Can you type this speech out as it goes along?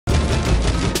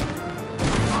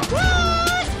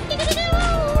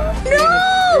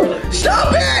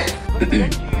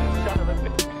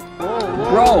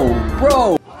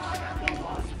Bro.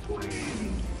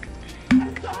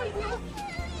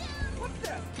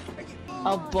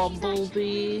 A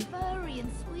bumblebee. Furry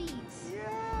and sweet.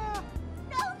 Yeah.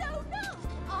 No.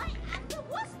 I am the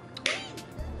wasp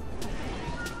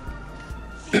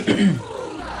queen.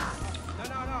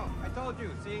 No. I told you.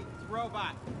 See, it's a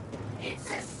robot. It's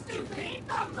a stupid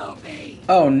bumblebee.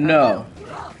 Oh no.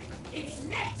 Look, it's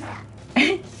nectar.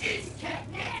 She's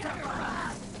kept nectar for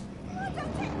us.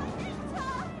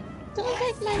 Don't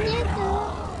take my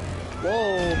nectar.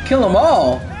 Whoa. Kill them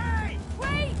all. Hey,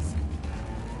 wait!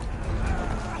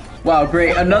 Wow,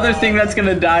 great. Another thing that's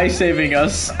gonna die saving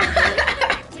us.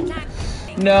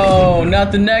 No,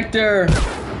 not the nectar.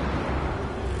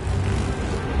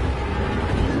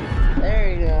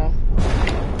 There you go.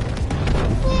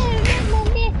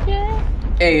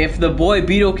 Hey, if the boy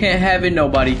beetle can't have it,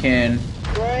 nobody can.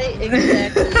 Right,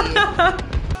 exactly.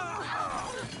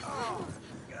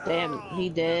 Damn, he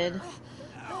dead.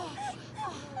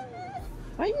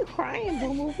 Why are you crying,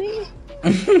 Bumblebee?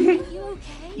 You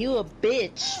okay? You a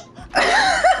bitch.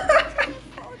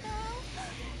 Oh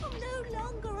no. I'm no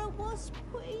longer a wasp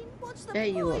queen. What's the Yeah,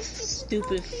 you a point? It's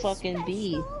stupid nothing fucking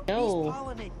bee. special. These No.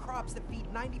 pollinate crops that feed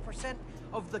 90%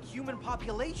 of the human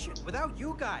population. Without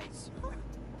you guys,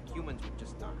 humans would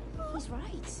just die. He's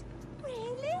right.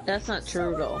 Really? That's not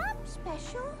true, So though. I'm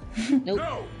special? Nope.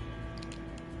 No!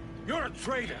 You're a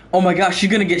traitor! Oh my gosh, she's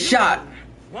gonna get shot.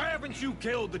 Why haven't you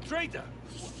killed the traitor?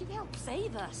 She helped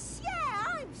save us. Yeah,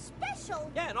 I'm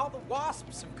special. Yeah, and all the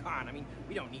wasps have gone. I mean,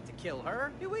 we don't need to kill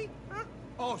her, do we? Huh?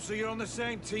 Oh, so you're on the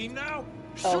same team now?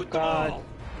 Oh, Shoot them God. all.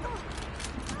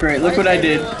 Great, look what I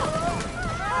did.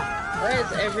 Why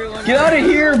is everyone... Get out of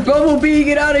here, Bumblebee,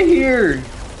 get out of here. Hey,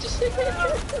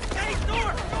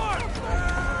 Thor!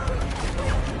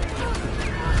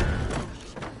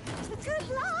 Good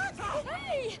luck.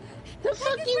 Hey. The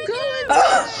fuck you going?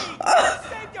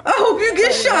 I hope you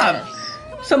get shot.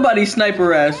 Somebody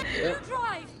sniper ass. Yep.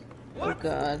 Drive. Oh,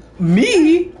 God.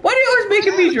 Me? Why do you always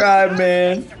making me drive,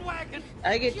 man?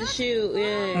 I get to shoot,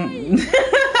 yay.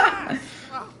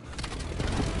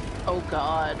 Oh,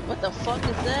 God. What the fuck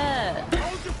is that?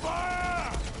 Hold your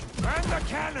fire! And the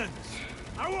cannons!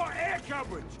 I want air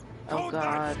coverage! Oh, Hold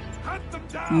God. that. Hunt them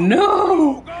down!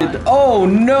 No. Oh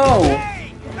no.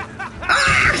 Hey!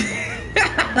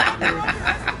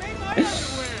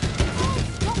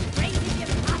 Stop raising your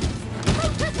guns.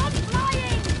 Focus on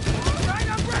flying. Alright,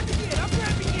 I'm grabbing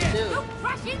it! Dude. Don't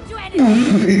crash into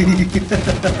anything.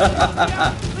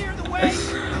 Clear the way!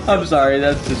 I'm sorry,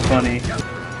 that's just funny.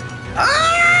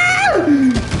 Ah!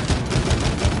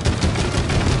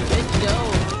 Good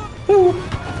go. Ooh.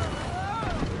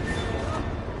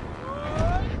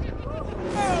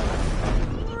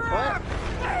 What?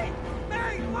 Hey,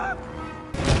 look!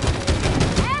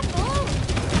 Careful.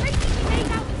 Raising the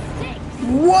made out of sticks.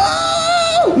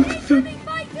 Whoa! Enemy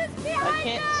fighters I behind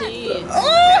can't us. see.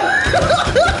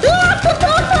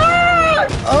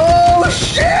 Oh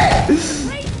shit!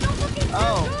 Race not looking so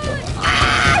Oh. good.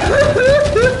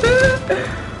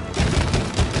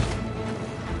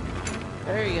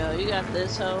 There you go. You got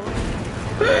this, hoe.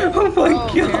 Oh my Oh,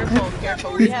 god!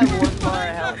 careful. We have 1 bar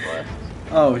of health left.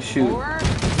 Oh shoot! 4?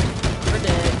 We're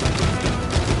dead.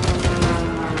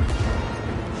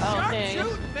 Oh, okay.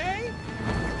 Shooting, eh?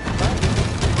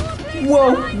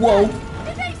 Whoa!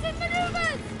 Evasive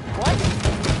maneuvers. What?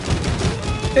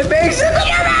 It makes it.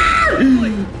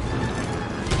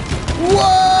 Whoa!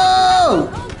 Oh,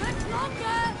 much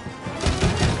longer.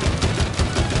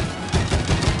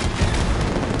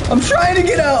 I'm trying to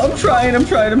get out. I'm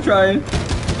trying.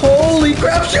 Holy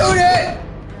crap! Shoot it!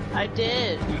 I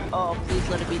did. Oh, please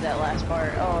let it be that last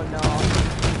part. Oh, no.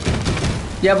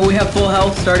 Yeah, but we have full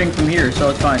health starting from here, so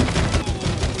it's fine.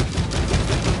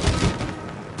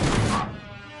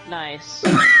 Nice.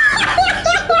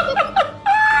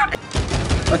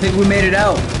 I think we made it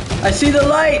out. I see the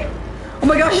light. Oh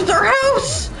my gosh, it's our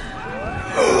house!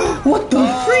 What the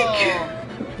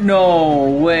freak? No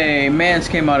way, Mance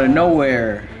came out of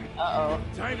nowhere. Uh-oh.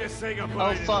 Time to say Oh,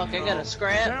 goodbye. fuck. I got a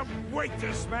scrap. Can't wait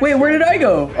to smash Wait, where did I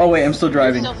go? Oh wait, I'm still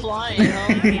driving. Still flying,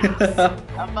 huh?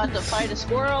 I'm about to fight a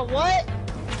squirrel. What?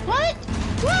 What?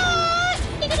 What?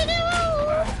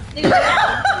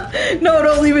 No,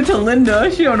 don't leave it to Linda.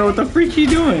 She don't know what the freak she's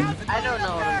doing. I don't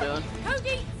know what I'm doing.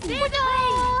 Cody, steer the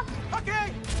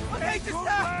Okay, take this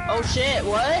down! Oh shit,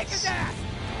 what? Just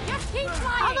keep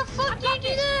How flying. the fuck do you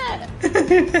do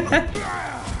that?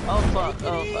 Oh fuck,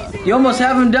 oh fuck. You almost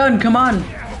have him done. Come on.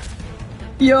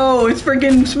 Yo, it's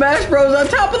freaking Smash Bros on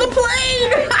top of the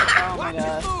plane. Oh my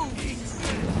god.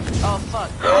 Oh fuck.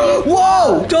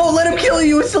 Whoa! Don't let him kill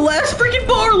you. It's the last freaking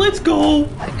bar. Let's go.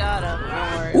 I got him.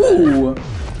 Don't worry. Ooh.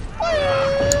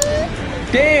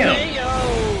 Damn. Hey,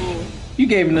 yo. You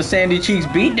gave him the Sandy Cheeks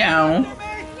beatdown.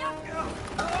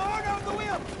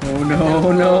 Oh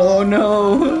no, no,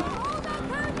 no.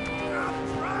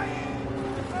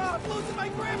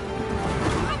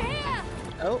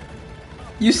 Oh.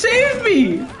 You saved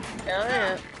me. Hell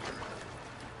yeah.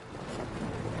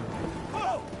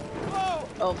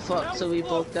 Oh fuck, so we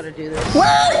both gotta do this.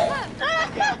 What?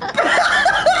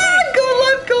 Go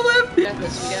left, go left. We got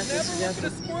this, we got this, we got The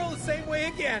this. squirrel the same way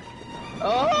again.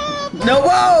 Oh! No,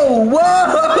 whoa,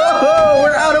 whoa,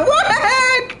 we're out of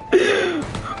whack.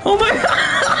 Oh my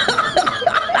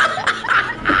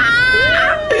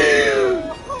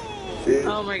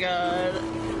Oh my god.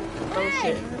 Oh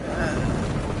shit.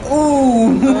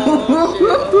 Ooh.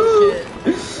 Oh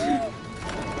shit.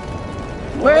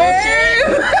 Wait.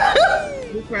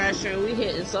 We crashing, we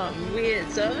hitting something, we hitting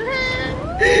something.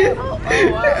 Oh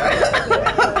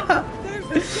wow. There's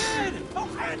the shed. Oh,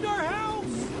 and our house.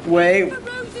 Wait. The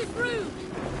Rose's room.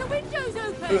 The window's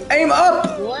open. Aim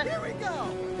up. What? Here we go.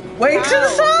 Wait to the Ow.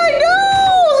 side. No,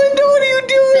 Linda, what are you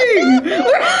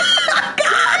doing?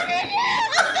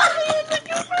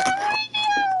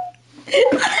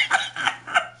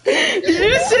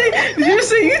 Did you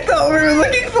say you thought we were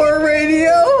looking for a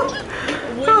radio?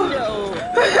 Window.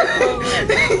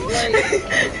 Like,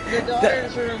 the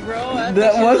daughter's room, bro.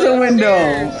 That was a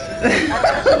window.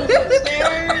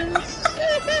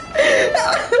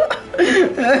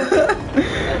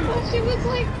 I thought she was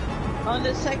like on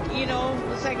the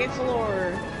second floor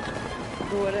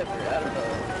or whatever. I don't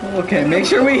know. Okay, make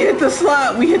sure we hit the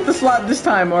slot. We hit the slot this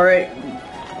time, alright?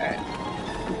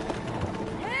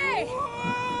 Hey!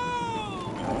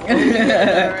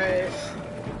 Alright.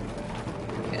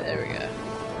 Okay, there we go.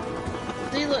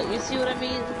 See, look, you see what I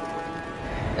mean?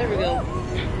 There we go.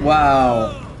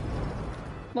 Wow.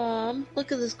 Mom,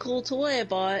 look at this cool toy I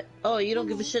bought. Oh, you don't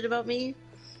give a shit about me?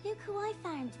 Look who I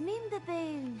found. Moon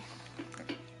Baboon.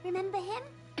 Remember him?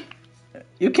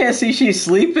 You can't see she's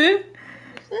sleeping?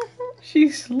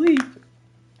 She's asleep.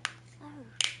 Oh,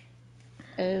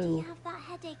 you Oh, have that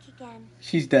headache again.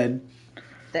 She's dead.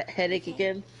 that headache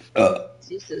again? I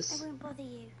Jesus. won't bother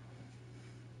you.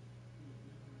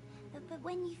 But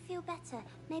when you feel better,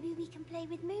 maybe we can play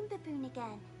with Moon Baboon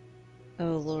again.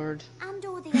 Oh, Lord. And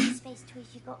all the other space toys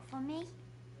you got for me.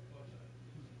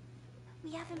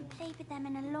 We haven't played with them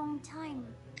in a long time.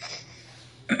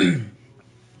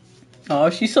 Oh,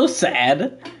 she's so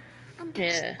sad. And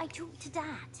Yeah. I talked to Dad.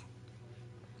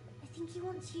 I think he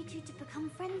wants you two to become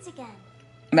friends again.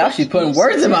 Now she's putting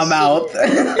words in my mouth.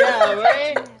 Yeah,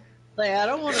 right? Like, I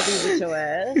don't want to be with your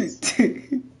ass.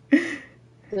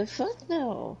 The fuck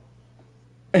no.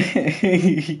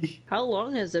 How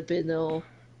long has it been though?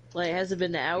 Like, has it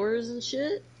been hours and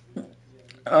shit?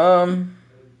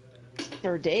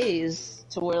 Or days?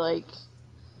 To where like...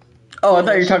 Oh, I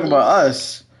thought you were talking about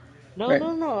us. No, Right.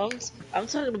 no, I'm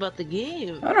talking about the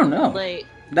game. I don't know. Like,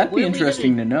 That'd when be are we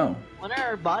interesting gonna- to know. when are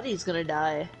our bodies gonna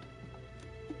die?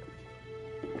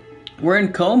 We're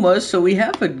in comas, so we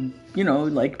have a,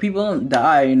 like, people don't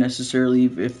die necessarily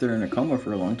if they're in a coma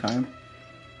for a long time.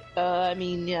 I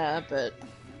mean, yeah, but...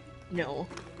 No.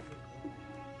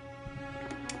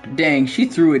 Dang, she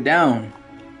threw it down.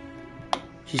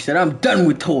 She said, I'm done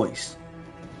with toys.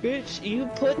 Bitch, you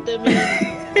put them in...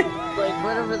 like,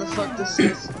 whatever the fuck this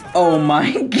is. Oh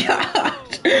my god.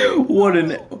 What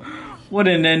an What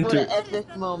an enter.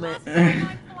 epic moment.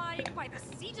 Flying by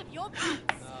the seat of your pants.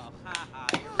 Oh, haha,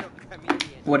 you're a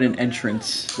comedian. What an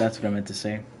entrance. That's what I meant to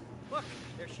say. Look,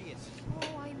 there she is.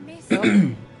 Oh, I miss her. Do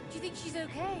you think she's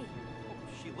okay?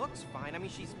 She looks fine. I mean,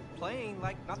 she's playing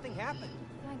like nothing happened.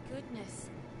 Thank goodness.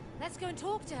 Let's go and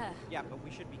talk to her. Yeah, but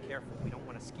we should be careful. We don't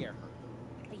want to scare her.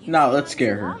 Are you No, being let's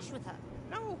scare her. harsh with her?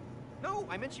 No,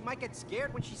 I meant she might get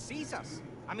scared when she sees us.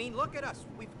 I mean, look at us.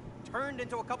 We've turned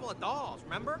into a couple of dolls,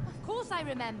 remember? Of course I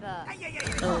remember.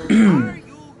 Oh. Are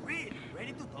you really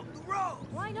ready to talk to Rose?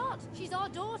 Why not? She's our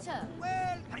daughter.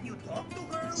 Well, can you talk to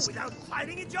her without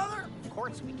fighting each other? Of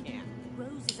course we can.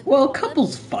 Rose is a Well, good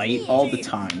couples woman. fight all the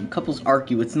time. Couples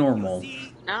argue, it's normal.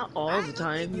 See, Not all the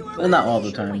time. Well, not all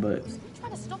the time, but Try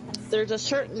to stop us. There's a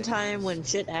certain time when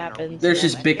shit happens. there's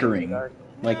and just I- bickering.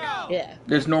 Like, Yeah.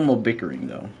 there's normal bickering,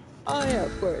 though. Oh yeah,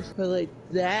 of course. But like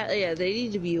that, yeah, they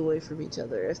need to be away from each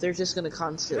other if they're just gonna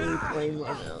constantly blame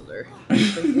one another for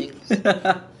things.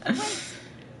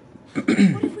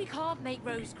 What if we can't make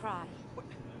Rose cry?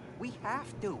 We have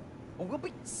to. Or we'll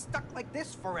be stuck like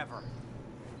this forever.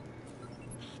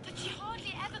 But she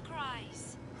hardly ever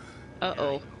cries. Uh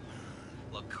oh.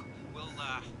 Look, we'll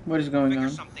What is going figure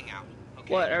on? something out, okay?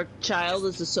 What, our child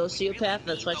is a sociopath?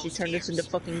 That's why she turned us into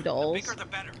fucking dolls? Bigger the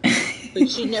better. Like,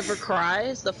 she never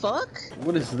cries? The fuck?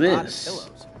 What is A lot of this?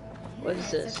 pillows. What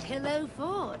is It's this? a pillow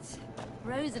fort.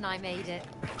 Rose and I made it.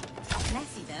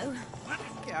 Messy though.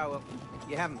 Yeah, well,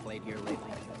 you haven't played here lately.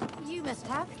 You must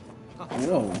have.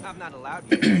 Whoa. I'm not allowed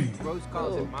here. Rose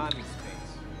calls it mommy space.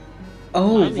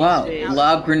 Oh, Mommy's wow. face.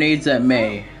 Lob grenades at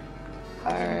May.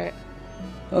 Alright.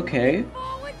 Okay.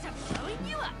 Forward to blowing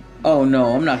you up. Oh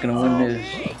no, I'm not gonna win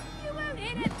this. You won't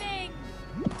hit a thing.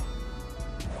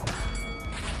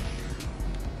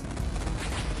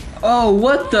 Oh,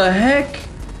 what the heck?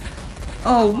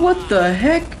 Oh, what the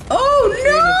heck?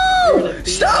 Oh no!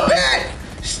 Stop it!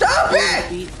 Stop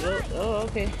it! Oh,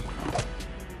 okay.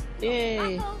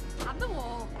 Yay. Apple, on the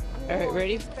wall. Alright,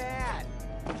 ready? Bad.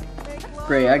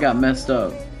 Great, I got messed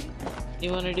up.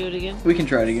 You wanna do it again? We can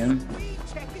try it again.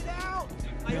 Check it out.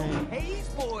 I own Hayes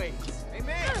Boys.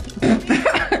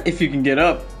 Amen. If you can get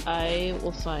up. I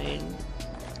will find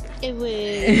a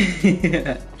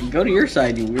way. Go to your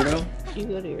side, you weirdo. You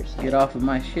go to your side. Get off of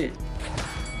my shit.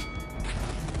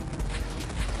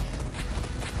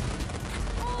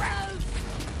 Almost.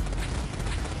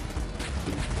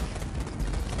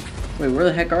 Wait, where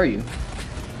the heck are you?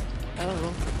 I don't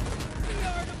know.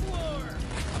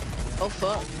 Oh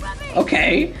fuck.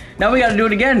 Okay, now we gotta do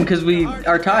it again because we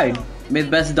are tied. May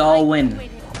the best doll win.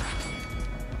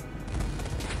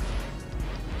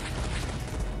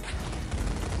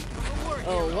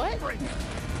 Oh, what?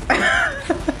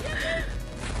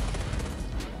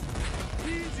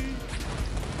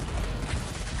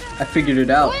 I figured it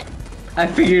out. I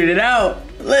figured it out.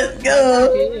 Let's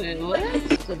go. Dude, what?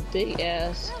 It's a big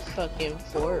ass fucking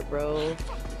fort, bro.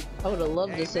 I would have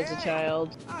loved this as a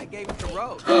child. I gave it to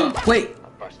Rose. Wait.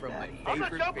 From my I'm not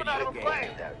favorite jumping out of a video plane.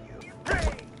 game.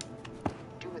 Without you.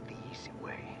 Do it the easy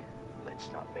way.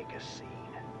 Let's not make a scene.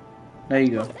 There you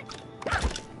go.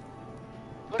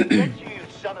 Let's get you, you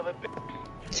son of a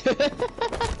bitch.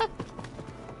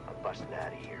 I'm busting out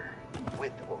of here.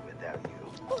 With or without you.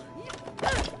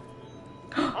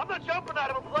 I'm not jumping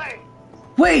out of a plane.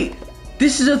 Wait.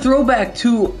 This is a throwback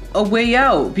to A Way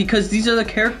Out because these are the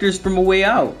characters from A Way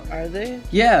Out. Are they?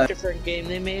 Yeah. Different game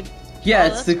they made? Yeah, Oh,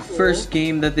 it's the that's cool. first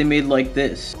game that they made like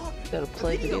this. Gotta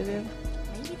play video game?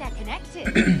 Maybe they're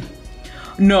connected.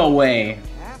 No way.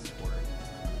 Password.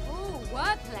 Oh,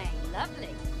 wordplay. Lovely.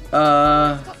 It's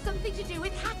Uh, got something to do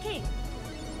with hacking.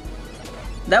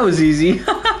 that was easy.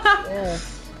 Yeah.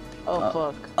 Oh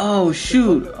fuck. Oh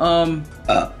shoot.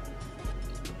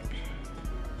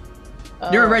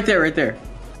 You're right there, right there.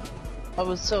 I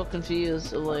was so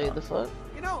confused. Like, the fuck?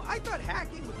 You know, I thought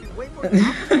hacking would be way more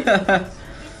complicated.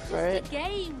 Right? The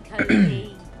game,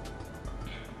 Cody.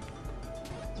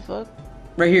 The fuck?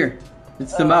 Right here.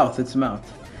 It's the mouth. It's the mouth.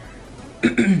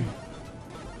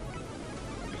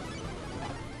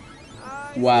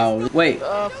 Wow. Wait.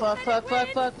 Oh fuck, fuck, fuck,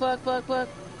 fuck, fuck, fuck, fuck.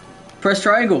 Press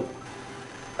triangle.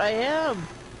 I am.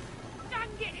 Dang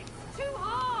it, it's too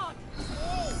hard.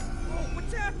 Oh,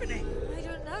 what's happening? I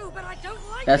don't know, but I don't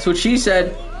like That's it. what she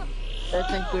said. I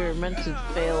think we were meant to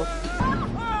fail.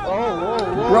 Oh,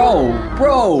 whoa, whoa.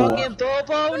 Bro. Fucking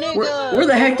Bobo, nigga. Where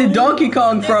the heck did Donkey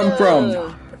Kong from?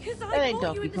 Because That I ain't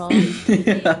thought you Donkey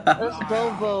were the Kong. That's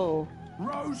Bobo.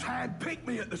 Rose handpicked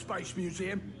me at the Space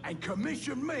Museum and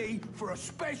commissioned me for a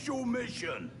special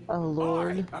mission. Oh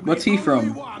lord. I am What's the he from?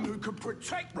 only one who can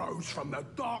protect Rose from the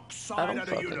dark I side don't of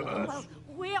the fucking know. universe. Well,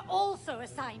 we're also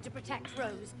assigned to protect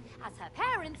Rose. As her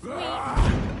parents, we...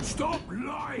 Ah, stop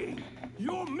lying!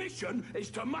 Your mission is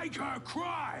to make her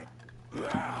cry.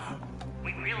 Ah,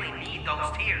 We really need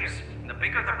those tears. The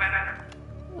bigger the better.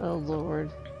 Oh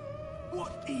lord.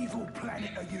 what evil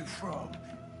planet are you from?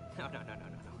 No.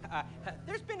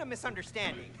 There's been a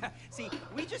misunderstanding. See,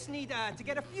 we just need to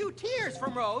get a few tears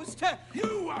from Rose to...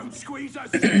 You won't squeeze a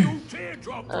single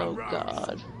teardrop from Oh Rose.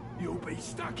 god. You'll be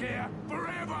stuck here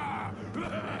forever.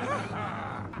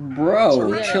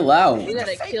 Bro, chill out. We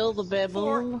gotta kill the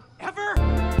baboon. Forever?